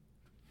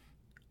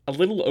A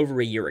little over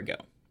a year ago,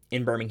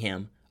 in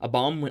Birmingham, a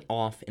bomb went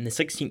off in the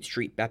 16th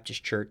Street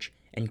Baptist Church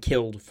and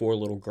killed 4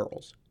 little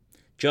girls.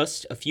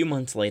 Just a few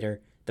months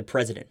later, the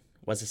president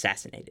was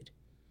assassinated.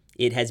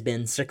 It has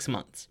been 6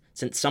 months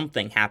since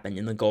something happened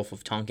in the Gulf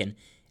of Tonkin,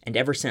 and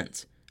ever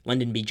since,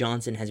 Lyndon B.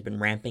 Johnson has been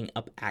ramping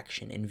up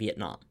action in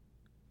Vietnam.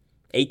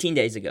 18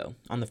 days ago,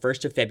 on the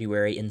 1st of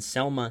February in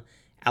Selma,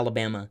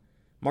 Alabama,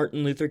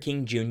 Martin Luther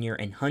King Jr.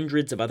 and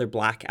hundreds of other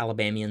black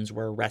Alabamians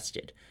were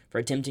arrested for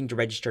attempting to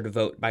register to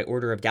vote by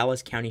order of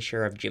Dallas County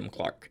Sheriff Jim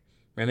Clark.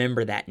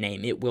 Remember that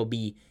name, it will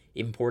be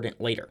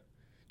important later.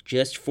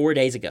 Just 4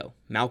 days ago,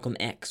 Malcolm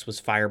X was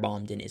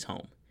firebombed in his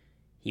home.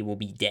 He will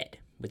be dead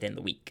within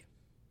the week.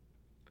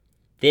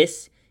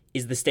 This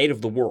is the state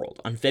of the world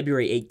on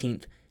February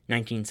 18th,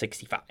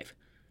 1965.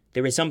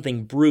 There is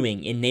something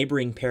brewing in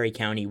neighboring Perry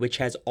County, which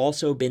has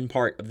also been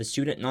part of the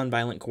Student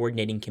Nonviolent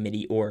Coordinating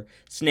Committee, or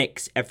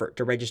SNCC's, effort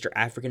to register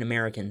African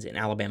Americans in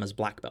Alabama's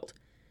Black Belt.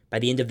 By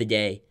the end of the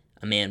day,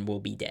 a man will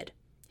be dead.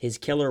 His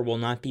killer will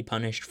not be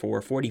punished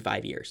for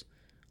 45 years,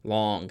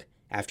 long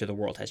after the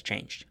world has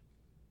changed.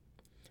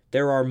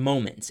 There are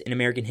moments in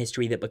American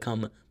history that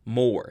become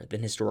more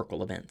than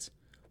historical events.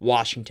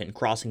 Washington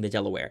crossing the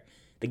Delaware,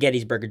 the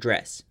Gettysburg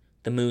Address,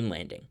 the moon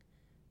landing.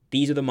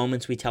 These are the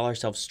moments we tell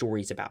ourselves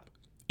stories about.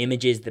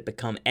 Images that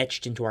become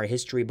etched into our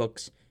history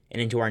books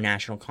and into our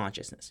national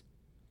consciousness.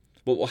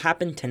 What will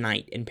happen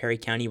tonight in Perry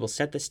County will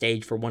set the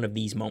stage for one of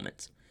these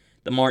moments.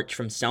 The march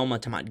from Selma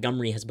to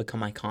Montgomery has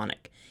become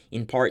iconic,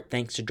 in part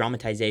thanks to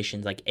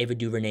dramatizations like Ava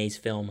DuVernay's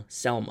film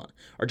Selma,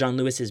 or John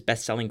Lewis's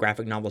best-selling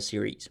graphic novel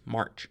series,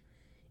 March.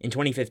 In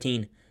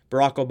 2015,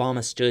 Barack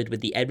Obama stood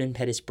with the Edmund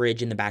Pettus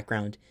Bridge in the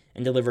background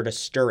and delivered a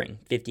stirring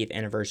 50th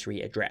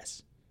anniversary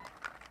address.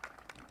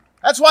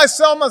 That's why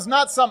Selma's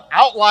not some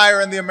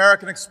outlier in the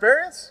American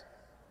experience.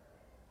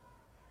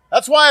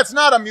 That's why it's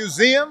not a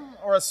museum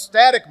or a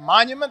static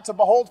monument to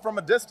behold from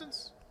a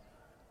distance.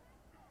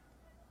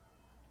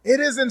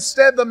 It is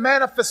instead the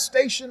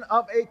manifestation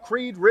of a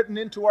creed written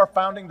into our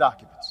founding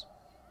documents.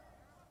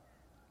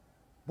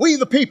 We,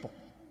 the people,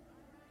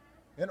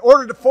 in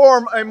order to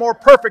form a more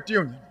perfect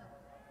union,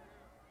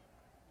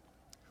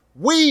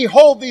 we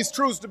hold these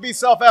truths to be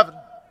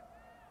self-evident,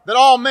 that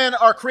all men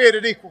are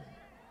created equal.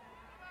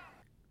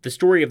 The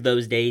story of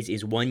those days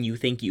is one you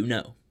think you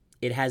know.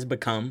 It has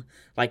become,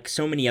 like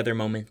so many other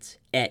moments,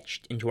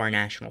 etched into our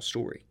national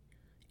story.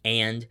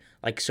 And,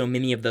 like so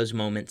many of those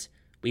moments,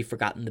 we've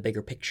forgotten the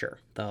bigger picture,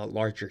 the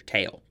larger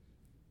tale.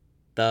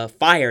 The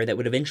fire that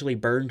would eventually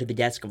burn to the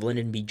desk of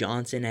Lyndon B.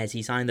 Johnson as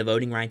he signed the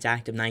Voting Rights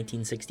Act of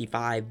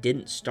 1965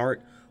 didn't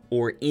start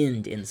or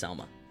end in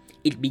Selma.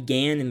 It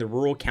began in the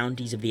rural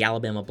counties of the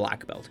Alabama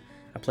Black Belt,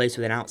 a place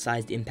with an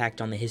outsized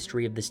impact on the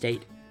history of the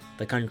state,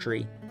 the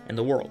country, and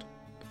the world.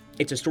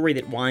 It's a story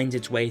that winds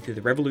its way through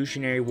the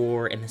Revolutionary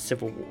War and the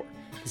Civil War,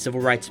 the Civil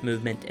Rights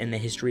Movement, and the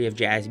history of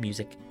jazz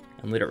music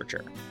and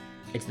literature.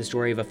 It's the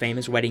story of a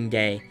famous wedding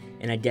day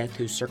and a death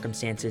whose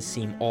circumstances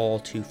seem all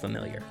too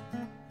familiar.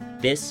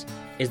 This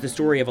is the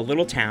story of a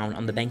little town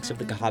on the banks of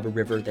the Cahaba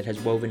River that has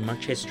woven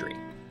much history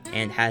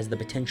and has the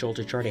potential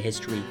to chart a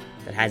history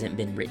that hasn't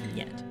been written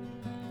yet.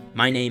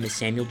 My name is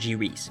Samuel G.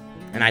 Reese,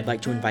 and I'd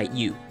like to invite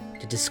you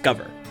to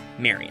discover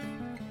Marion.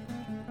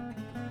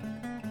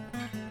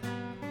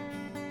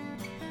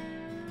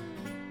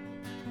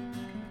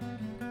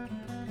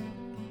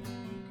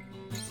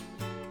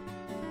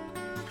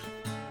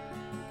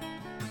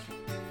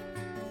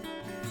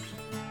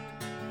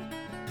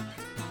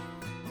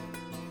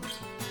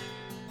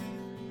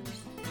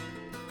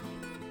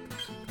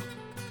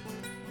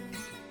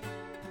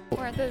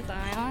 We're at the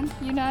Zion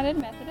United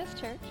Methodist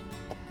Church,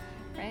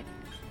 right?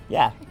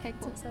 Yeah. Okay,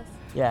 so it says.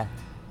 Yeah.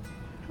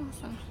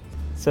 Awesome.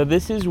 So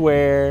this is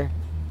where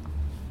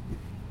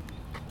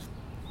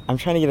I'm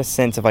trying to get a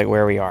sense of like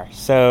where we are.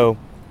 So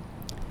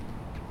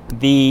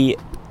the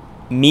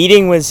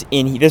meeting was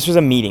this was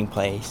a meeting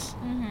place.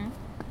 Mm-hmm.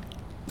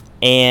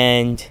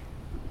 And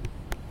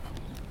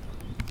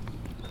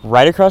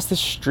right across the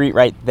street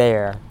right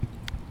there,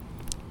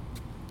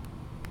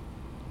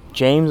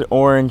 James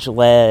Orange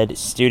led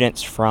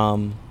students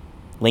from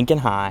Lincoln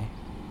High,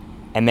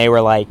 and they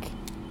were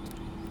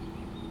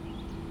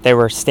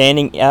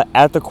standing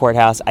at the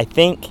courthouse, I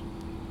think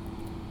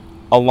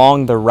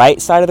along the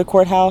right side of the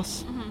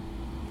courthouse. Mm-hmm.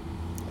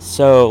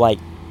 So like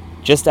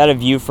just out of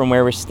view from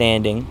where we're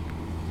standing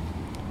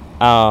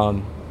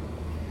would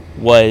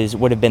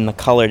have been the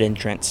colored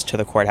entrance to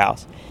the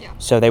courthouse. Yeah.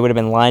 So they would have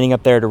been lining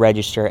up there to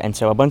register, and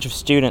so a bunch of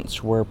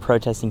students were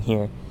protesting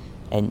here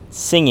and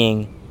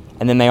singing.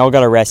 And then they all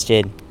got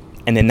arrested,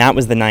 and then that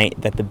was the night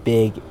that the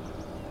big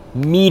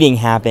meeting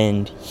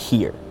happened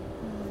here.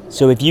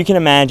 So if you can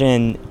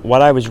imagine,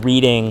 what I was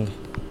reading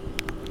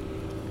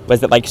was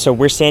that, so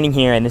we're standing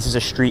here, and this is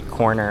a street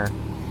corner.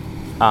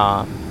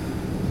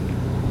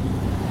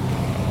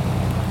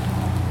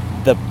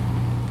 The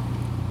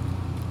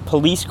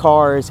police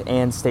cars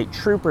and state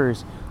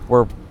troopers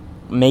were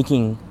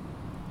making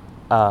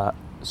we're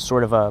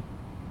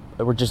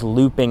just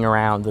looping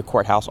around the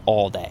courthouse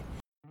all day.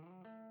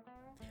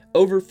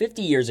 Over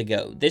 50 years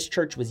ago, this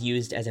church was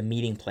used as a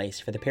meeting place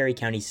for the Perry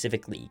County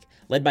Civic League,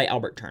 led by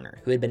Albert Turner,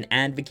 who had been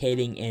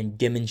advocating and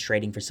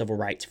demonstrating for civil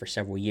rights for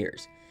several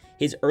years.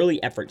 His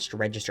early efforts to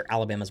register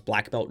Alabama's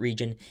Black Belt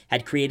region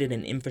had created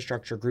an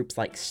infrastructure groups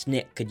like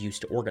SNCC could use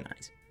to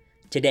organize.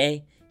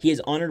 Today, he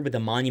is honored with a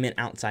monument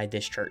outside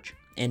this church,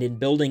 and in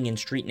building and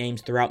street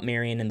names throughout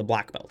Marion and the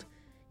Black Belt.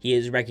 He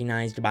is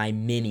recognized by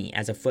many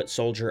as a foot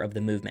soldier of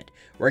the movement,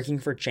 working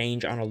for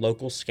change on a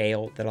local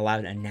scale that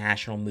allowed a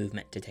national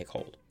movement to take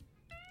hold.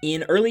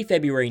 In early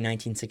February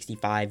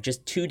 1965,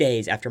 just 2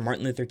 days after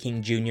Martin Luther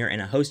King Jr. and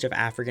a host of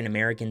African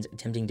Americans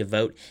attempting to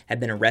vote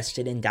had been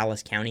arrested in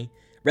Dallas County,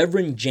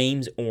 Reverend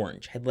James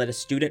Orange had led a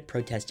student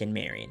protest in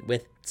Marion,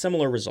 with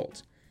similar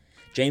results.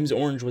 James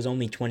Orange was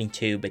only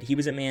 22, but he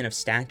was a man of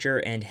stature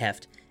and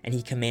heft, and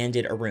he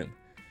commanded a room.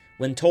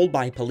 When told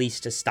by police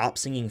to stop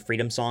singing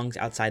freedom songs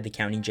outside the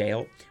county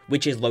jail,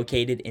 which is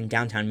located in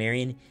downtown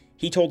Marion,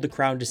 he told the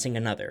crowd to sing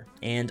another,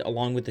 and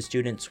along with the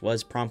students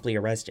was promptly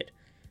arrested.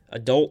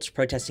 Adults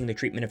protesting the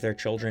treatment of their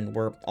children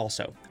were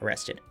also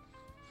arrested.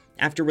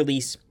 After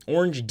release,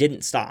 Orange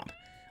didn't stop.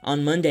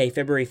 On Monday,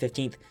 February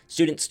 15th,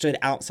 students stood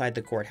outside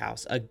the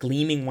courthouse, a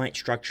gleaming white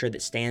structure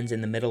that stands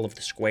in the middle of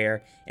the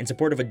square, in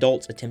support of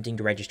adults attempting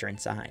to register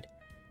inside.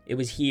 It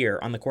was here,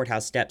 on the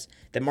courthouse steps,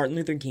 that Martin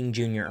Luther King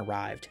Jr.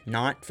 arrived,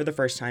 not for the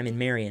first time in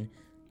Marion,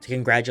 to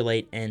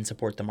congratulate and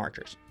support the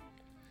marchers.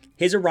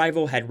 His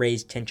arrival had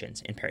raised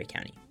tensions in Perry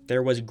County.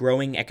 There was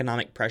growing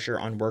economic pressure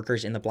on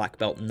workers in the Black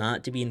Belt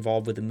not to be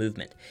involved with the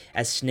movement,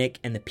 as SNCC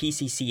and the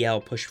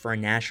PCCL pushed for a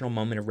national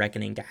moment of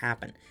reckoning to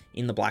happen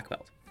in the Black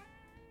Belt.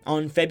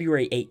 On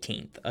February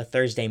 18th, a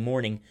Thursday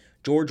morning,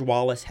 George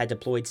Wallace had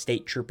deployed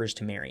state troopers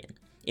to Marion.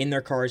 In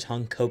their cars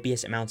hung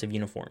copious amounts of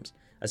uniforms,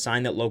 a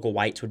sign that local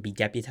whites would be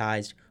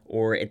deputized,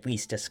 or at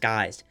least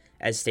disguised,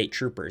 as state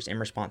troopers in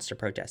response to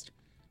protest.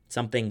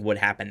 Something would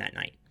happen that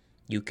night.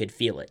 You could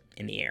feel it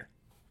in the air.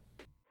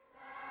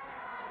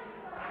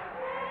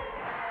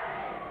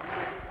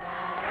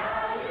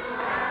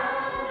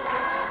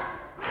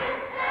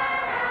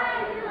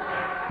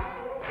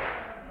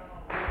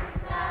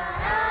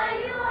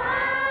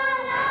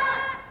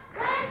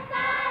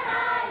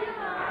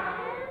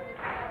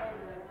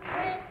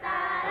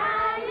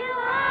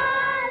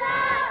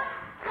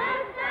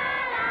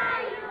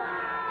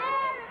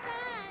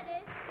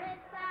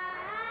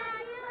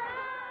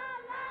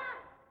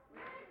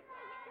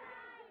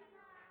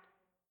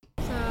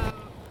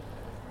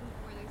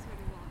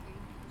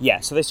 Yeah,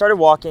 so they started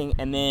walking,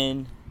 and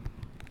then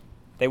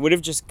they would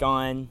have just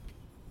gone,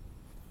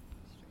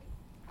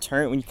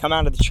 when you come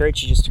out of the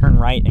church, you just turn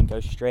right and go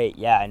straight,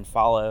 and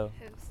follow.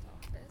 Post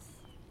office.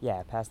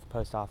 Yeah, past the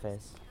post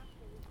office.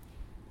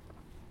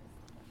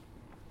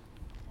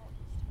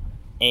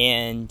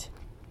 And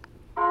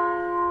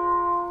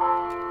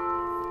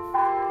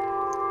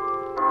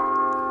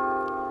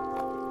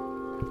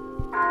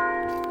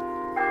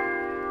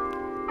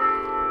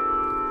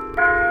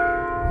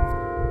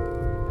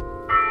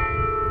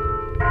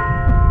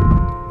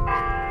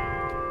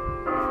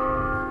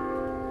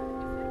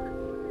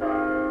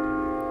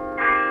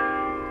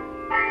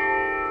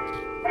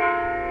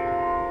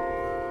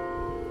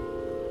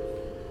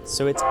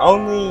so it's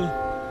only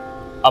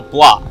a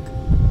block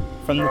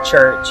from the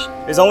church.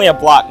 There's only a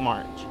block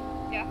march.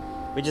 Yeah.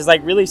 Which is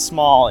like really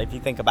small if you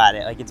think about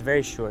it. Like it's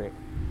very short.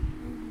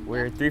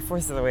 We're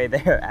 3/4 of the way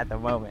there at the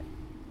moment.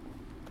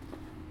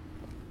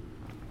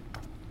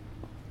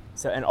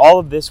 So, and all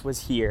of this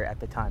was here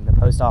at the time. The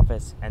post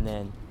office and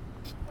then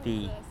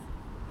the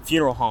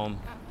funeral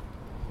home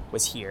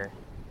was here.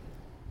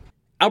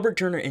 Albert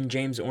Turner and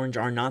James Orange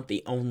are not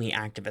the only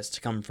activists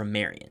to come from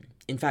Marion.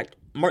 In fact,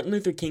 Martin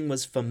Luther King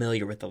was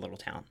familiar with the little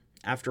town.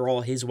 After all,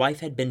 his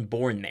wife had been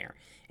born there,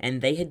 and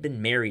they had been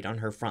married on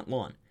her front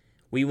lawn.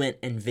 We went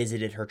and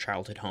visited her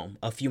childhood home,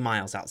 a few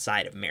miles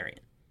outside of Marion.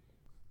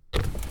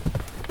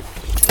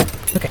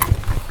 Okay,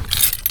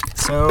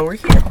 so we're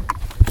here.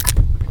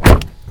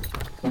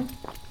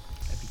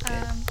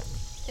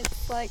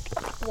 It's like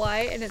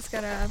white and it's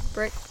got a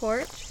brick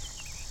porch.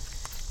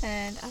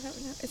 And I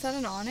don't know, is that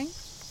an awning?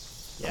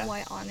 Yeah. A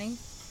white awning.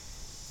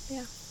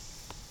 Yeah.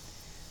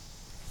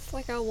 It's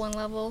like a one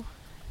level.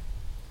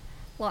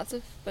 Lots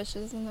of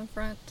bushes in the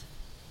front.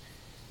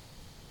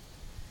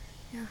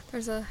 Yeah,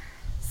 there's a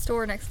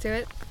store next to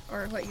it,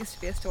 or what used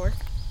to be a store.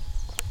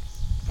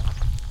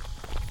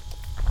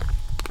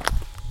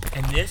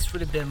 And this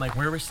would have been like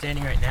where we're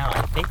standing right now,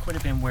 I think would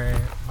have been where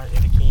Martin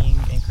Luther King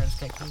and Coretta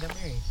Scott King got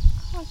married.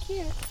 Oh,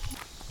 cute.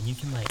 And you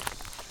can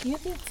You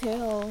can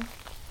tell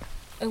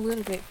a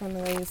little bit from the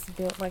way it's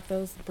built, like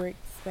those bricks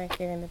back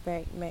there in the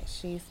back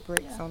match these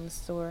bricks on the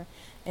store,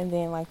 and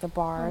then like the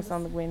bars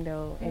on the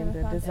window and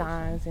the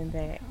designs in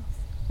that,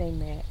 they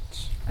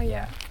match. Oh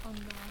yeah.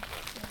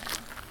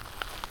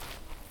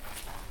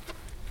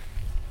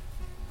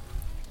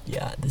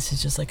 Yeah, this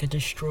is just like a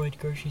destroyed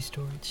grocery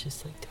store. It's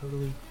just like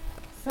totally.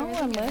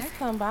 Someone must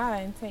come by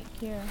and take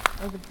care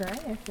of the grass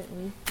at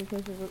least,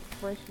 because it looks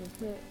freshly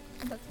cut.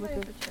 That's why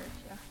it's a church,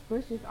 yeah.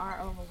 Bushes are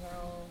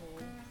overgrown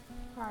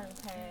and part of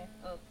the path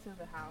up to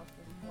the house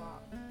is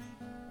blocked.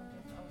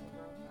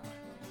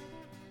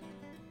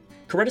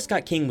 Coretta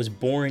Scott King was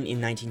born in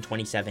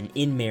 1927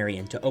 in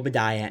Marion to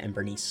Obadiah and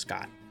Bernice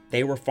Scott.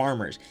 They were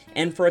farmers,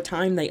 and for a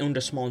time they owned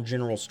a small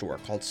general store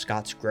called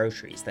Scott's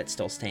Groceries that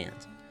still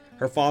stands.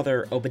 Her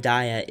father,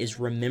 Obadiah, is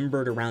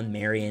remembered around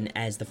Marion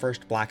as the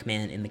first black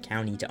man in the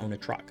county to own a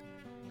truck.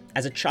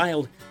 As a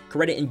child,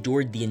 Coretta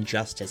endured the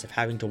injustice of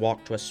having to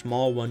walk to a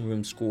small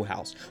one-room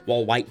schoolhouse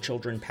while white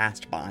children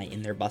passed by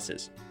in their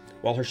buses.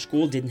 While her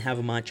school didn't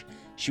have much,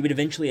 she would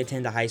eventually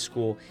attend a high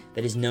school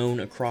that is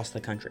known across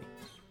the country.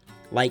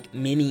 Like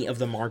many of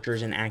the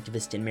marchers and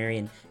activists in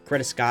Marion,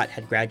 Coretta Scott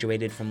had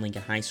graduated from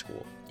Lincoln High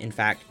School. In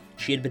fact,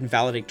 she had been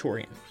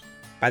valedictorian.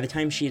 By the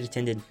time she had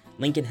attended,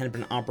 Lincoln had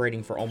been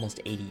operating for almost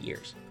 80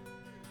 years.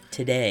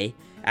 Today,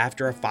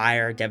 after a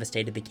fire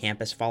devastated the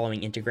campus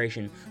following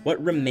integration,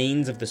 what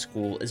remains of the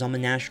school is on the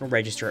National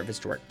Register of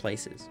Historic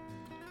Places.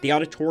 The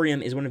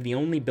auditorium is one of the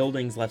only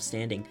buildings left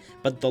standing,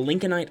 but the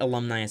Lincolnite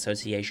Alumni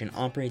Association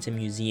operates a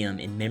museum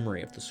in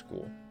memory of the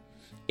school.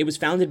 It was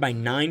founded by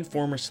 9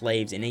 former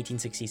slaves in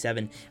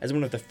 1867 as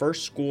one of the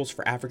first schools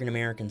for African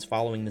Americans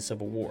following the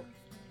Civil War.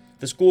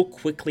 The school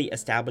quickly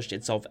established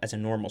itself as a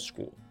normal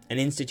school, an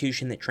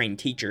institution that trained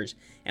teachers,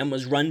 and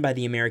was run by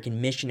the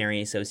American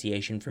Missionary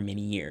Association for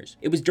many years.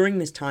 It was during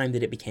this time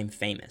that it became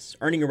famous,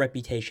 earning a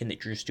reputation that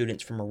drew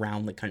students from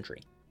around the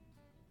country.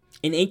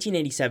 In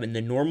 1887,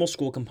 the normal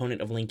school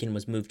component of Lincoln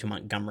was moved to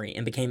Montgomery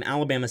and became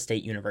Alabama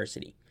State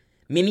University.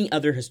 Many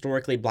other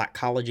historically black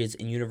colleges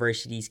and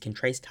universities can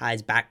trace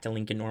ties back to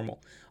Lincoln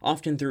Normal,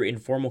 often through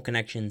informal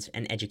connections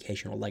and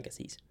educational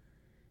legacies.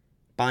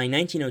 By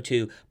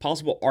 1902,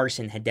 possible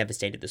arson had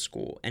devastated the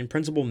school, and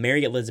Principal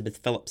Mary Elizabeth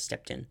Phillips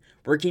stepped in,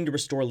 working to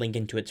restore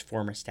Lincoln to its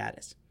former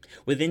status.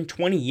 Within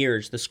 20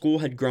 years, the school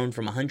had grown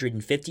from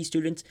 150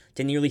 students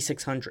to nearly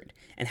 600,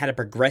 and had a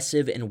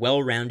progressive and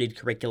well-rounded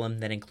curriculum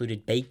that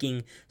included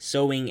baking,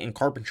 sewing, and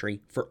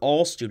carpentry for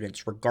all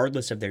students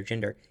regardless of their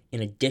gender,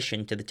 in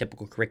addition to the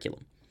typical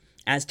curriculum.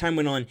 As time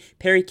went on,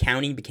 Perry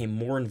County became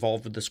more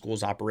involved with the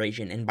school's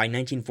operation, and by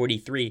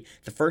 1943,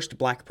 the first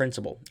black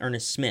principal,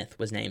 Ernest Smith,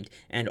 was named,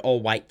 and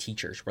all white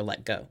teachers were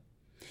let go.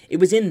 It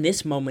was in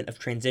this moment of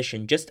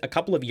transition, just a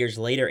couple of years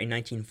later in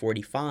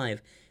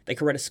 1945, that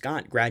Coretta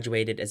Scott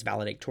graduated as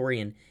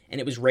valedictorian, and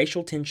it was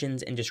racial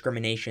tensions and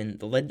discrimination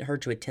that led her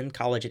to attend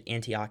college at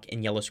Antioch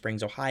in Yellow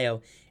Springs,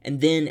 Ohio, and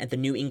then at the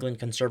New England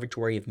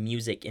Conservatory of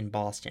Music in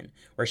Boston,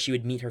 where she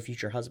would meet her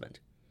future husband.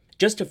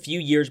 Just a few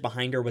years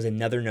behind her was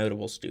another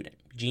notable student,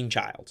 Gene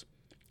Childs.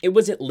 It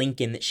was at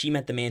Lincoln that she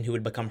met the man who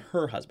would become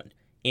her husband,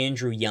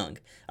 Andrew Young,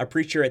 a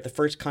preacher at the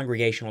First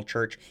Congregational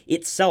Church,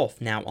 itself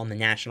now on the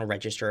National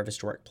Register of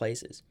Historic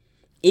Places.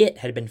 It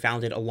had been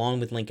founded along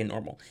with Lincoln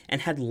Normal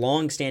and had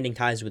long-standing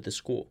ties with the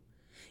school.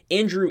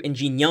 Andrew and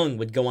Jean Young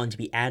would go on to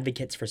be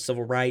advocates for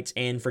civil rights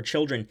and for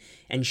children,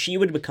 and she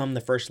would become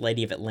the First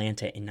Lady of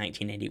Atlanta in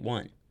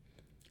 1981.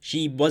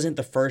 She wasn't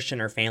the first in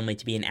her family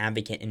to be an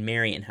advocate in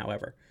Marion,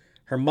 however.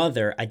 Her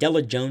mother,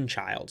 Adela Joan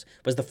Childs,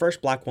 was the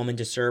first black woman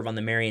to serve on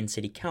the Marion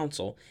City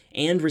Council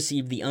and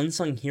received the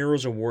Unsung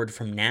Heroes Award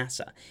from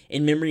NASA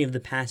in memory of the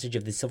passage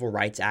of the Civil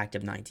Rights Act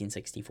of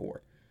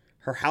 1964.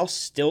 Her house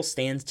still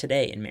stands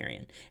today in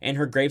Marion, and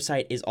her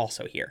gravesite is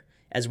also here,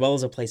 as well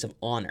as a place of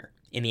honor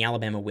in the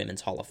Alabama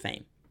Women's Hall of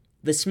Fame.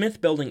 The Smith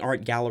Building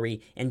Art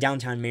Gallery in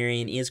downtown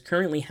Marion is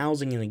currently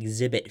housing an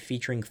exhibit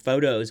featuring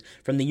photos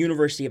from the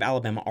University of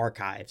Alabama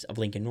archives of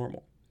Lincoln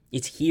Normal.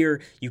 It's here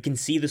you can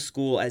see the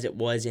school as it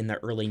was in the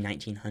early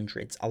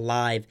 1900s,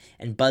 alive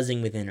and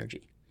buzzing with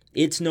energy.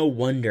 It's no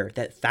wonder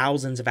that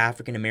thousands of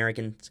African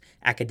American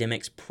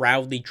academics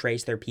proudly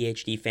trace their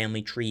PhD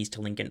family trees to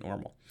Lincoln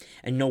Normal,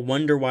 and no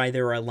wonder why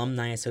there are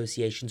alumni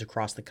associations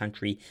across the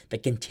country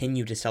that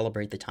continue to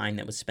celebrate the time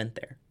that was spent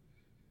there.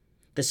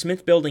 The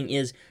Smith Building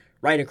is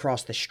right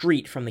across the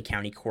street from the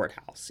county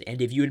courthouse,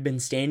 and if you had been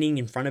standing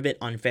in front of it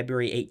on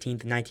February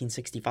 18th,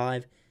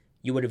 1965,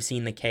 you would have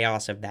seen the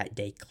chaos of that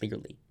day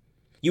clearly.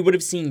 You would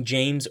have seen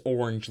James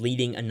Orange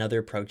leading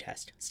another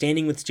protest,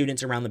 standing with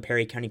students around the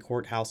Perry County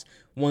Courthouse,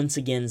 once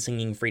again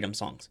singing freedom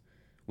songs.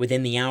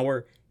 Within the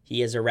hour,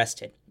 he is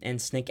arrested, and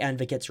SNCC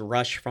advocates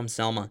rush from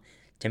Selma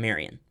to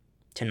Marion.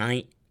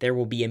 Tonight, there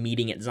will be a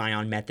meeting at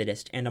Zion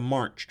Methodist and a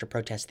march to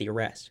protest the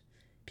arrest.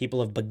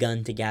 People have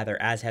begun to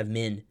gather, as have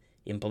men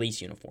in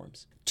police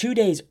uniforms. 2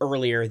 days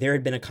earlier, there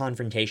had been a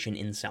confrontation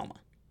in Selma.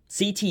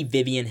 C.T.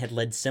 Vivian had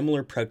led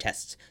similar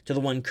protests to the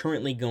one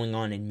currently going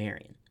on in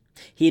Marion.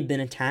 He had been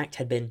attacked,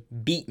 had been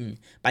beaten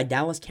by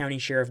Dallas County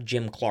Sheriff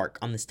Jim Clark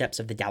on the steps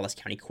of the Dallas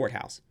County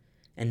Courthouse.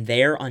 And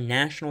there, on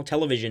national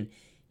television,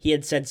 he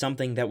had said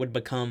something that would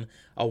become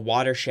a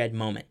watershed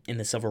moment in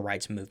the civil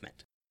rights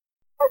movement.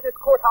 This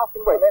courthouse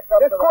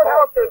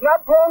does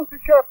not belong to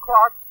Sheriff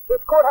Clark.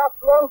 This courthouse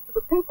belongs to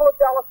the people of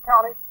Dallas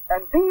County,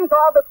 and these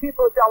are the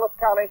people of Dallas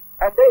County,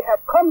 and they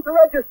have come to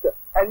register.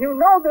 And you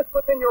know this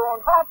within your own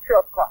heart,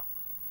 Sheriff Clark.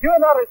 You're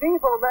not as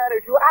evil a man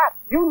as you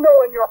act. You know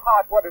in your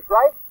heart what is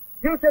right.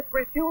 You just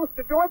refuse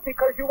to do it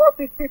because you want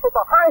these people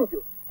behind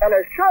you. And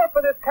as sheriff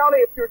of this county,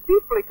 if you're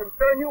deeply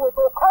concerned, you will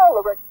go call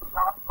the register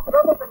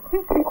rather than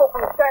keep people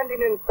from standing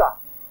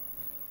inside.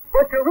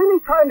 What you're really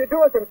trying to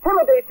do is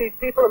intimidate these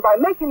people, and by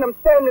making them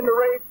stand in the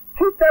race,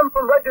 keep them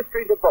from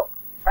registering to vote.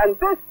 And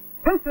this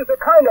is a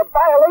kind of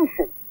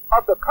violation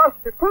of the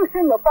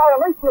Constitution, the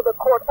violation of the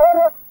court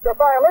order, the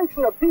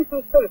violation of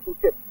decent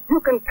citizenship. You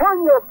can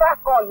turn your back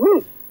on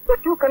me,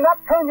 but you cannot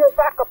turn your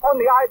back upon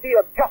the idea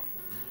of justice.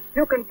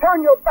 You can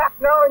turn your back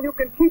now and you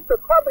can keep the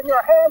club in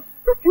your hand,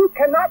 but you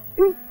cannot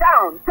beat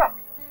down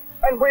justice.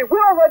 And we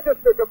will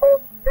register to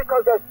vote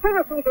because as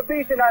citizens of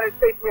these United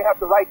States, we have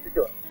the right to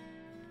do it.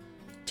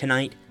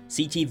 Tonight,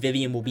 C.T.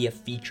 Vivian will be a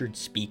featured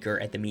speaker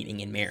at the meeting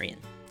in Marion.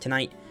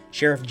 Tonight,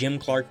 Sheriff Jim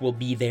Clark will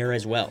be there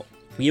as well,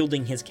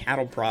 wielding his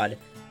cattle prod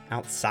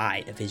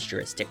outside of his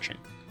jurisdiction.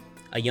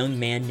 A young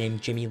man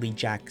named Jimmy Lee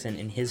Jackson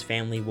and his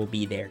family will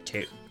be there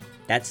too.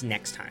 That's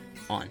next time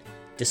on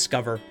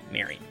Discover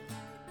Marion.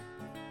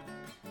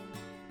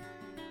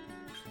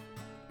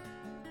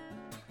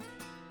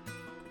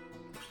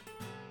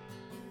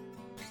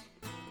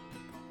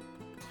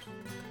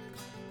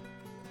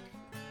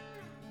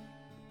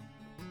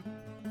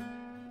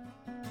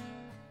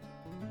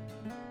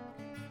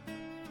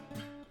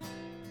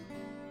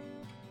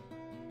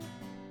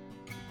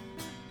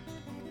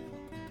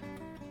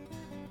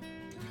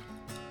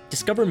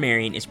 Discover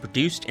Marion is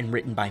produced and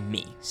written by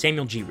me,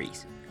 Samuel G.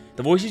 Reese.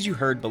 The voices you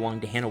heard belong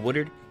to Hannah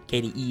Woodard,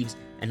 Katie Eves,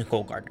 and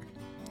Nicole Gardner.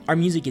 Our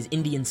music is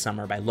Indian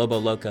Summer by Lobo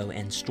Loco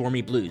and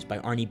Stormy Blues by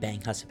Arnie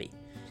Bang Hussabee.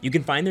 You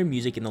can find their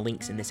music in the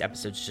links in this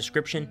episode's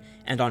description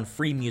and on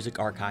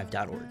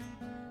freemusicarchive.org.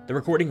 The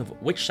recording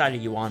of Which Side Are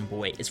You On,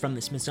 Boy is from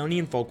the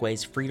Smithsonian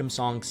Folkways Freedom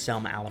Song,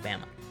 Selma,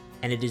 Alabama,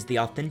 and it is the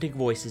authentic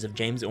voices of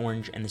James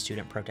Orange and the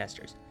student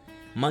protesters.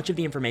 Much of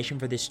the information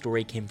for this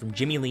story came from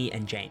Jimmy Lee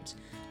and James,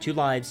 Two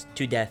Lives,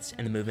 Two Deaths,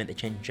 and the Movement That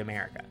Changed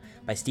America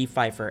by Steve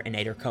Pfeiffer and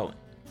Ader Cohen.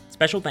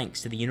 Special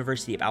thanks to the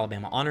University of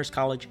Alabama Honors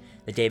College,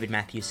 the David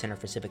Matthews Center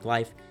for Civic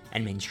Life,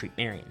 and Main Street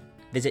Marion.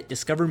 Visit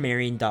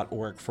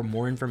discovermarion.org for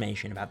more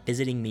information about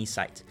visiting these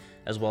sites,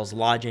 as well as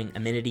lodging,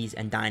 amenities,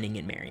 and dining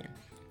in Marion.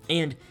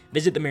 And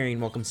visit the Marion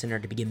Welcome Center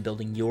to begin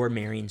building your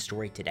Marion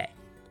story today.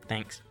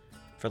 Thanks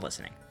for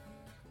listening.